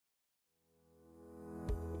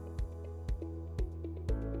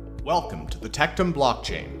Welcome to the Tectum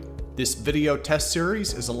blockchain. This video test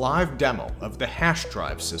series is a live demo of the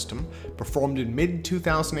HASHDRIVE system performed in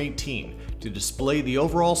mid-2018 to display the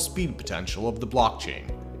overall speed potential of the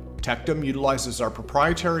blockchain. Tectum utilizes our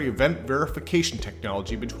proprietary event verification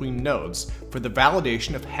technology between nodes for the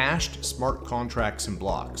validation of hashed smart contracts and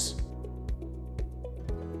blocks.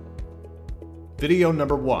 Video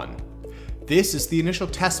number 1. This is the initial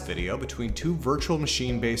test video between two virtual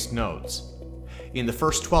machine-based nodes. In the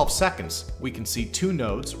first 12 seconds, we can see two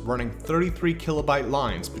nodes running 33 kilobyte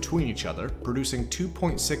lines between each other, producing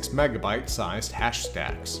 2.6 megabyte sized hash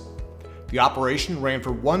stacks. The operation ran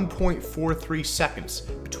for 1.43 seconds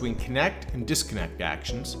between connect and disconnect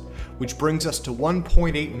actions, which brings us to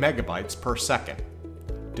 1.8 megabytes per second.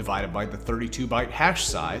 Divided by the 32-byte hash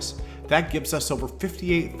size, that gives us over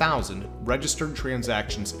 58,000 registered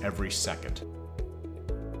transactions every second.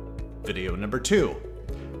 Video number 2.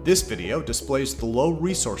 This video displays the low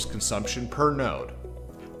resource consumption per node.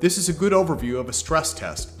 This is a good overview of a stress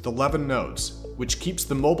test with 11 nodes, which keeps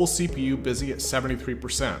the mobile CPU busy at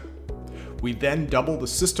 73%. We then double the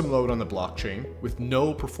system load on the blockchain with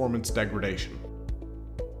no performance degradation.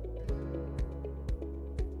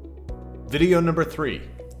 Video number 3.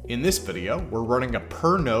 In this video, we're running a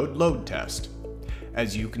per node load test.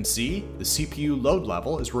 As you can see, the CPU load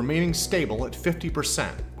level is remaining stable at 50%,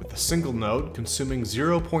 with a single node consuming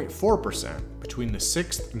 0.4% between the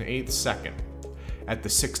 6th and 8th second. At the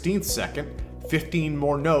 16th second, 15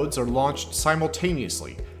 more nodes are launched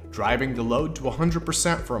simultaneously, driving the load to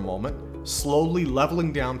 100% for a moment, slowly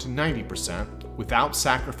leveling down to 90% without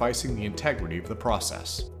sacrificing the integrity of the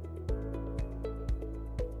process.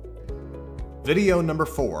 Video number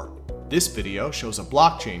 4. This video shows a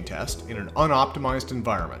blockchain test in an unoptimized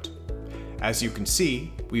environment. As you can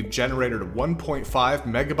see, we've generated a 1.5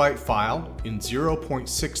 megabyte file in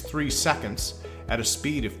 0.63 seconds at a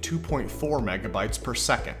speed of 2.4 megabytes per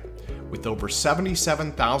second, with over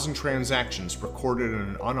 77,000 transactions recorded in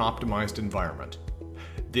an unoptimized environment.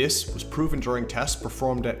 This was proven during tests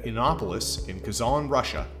performed at Innopolis in Kazan,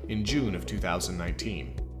 Russia in June of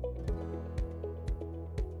 2019.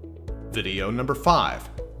 Video number 5.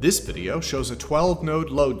 This video shows a 12-node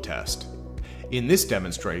load test. In this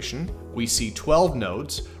demonstration, we see 12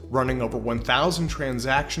 nodes running over 1,000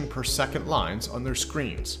 transaction per second lines on their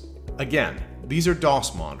screens. Again, these are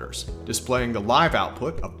DOS monitors, displaying the live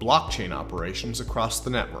output of blockchain operations across the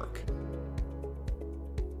network.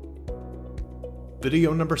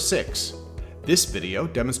 Video number 6. This video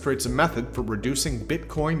demonstrates a method for reducing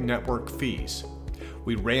Bitcoin network fees.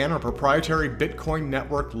 We ran our proprietary Bitcoin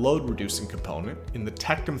network load reducing component in the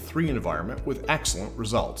Tectum 3 environment with excellent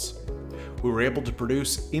results. We were able to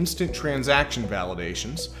produce instant transaction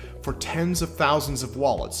validations for tens of thousands of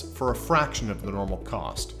wallets for a fraction of the normal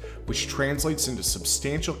cost, which translates into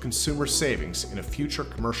substantial consumer savings in a future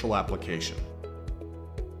commercial application.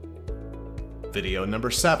 Video number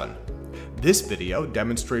 7. This video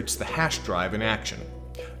demonstrates the HASHDRIVE in action.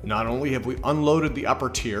 Not only have we unloaded the upper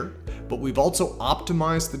tier, but we've also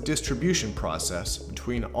optimized the distribution process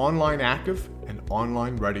between online active and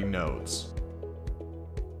online ready nodes.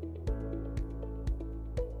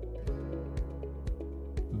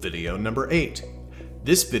 Video number 8.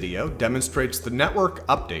 This video demonstrates the network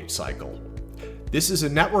update cycle. This is a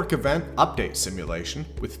network event update simulation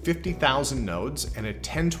with 50,000 nodes and a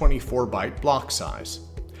 1024-byte block size.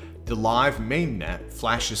 The live mainnet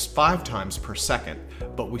flashes 5 times per second,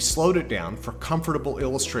 but we slowed it down for comfortable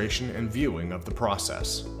illustration and viewing of the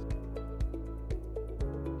process.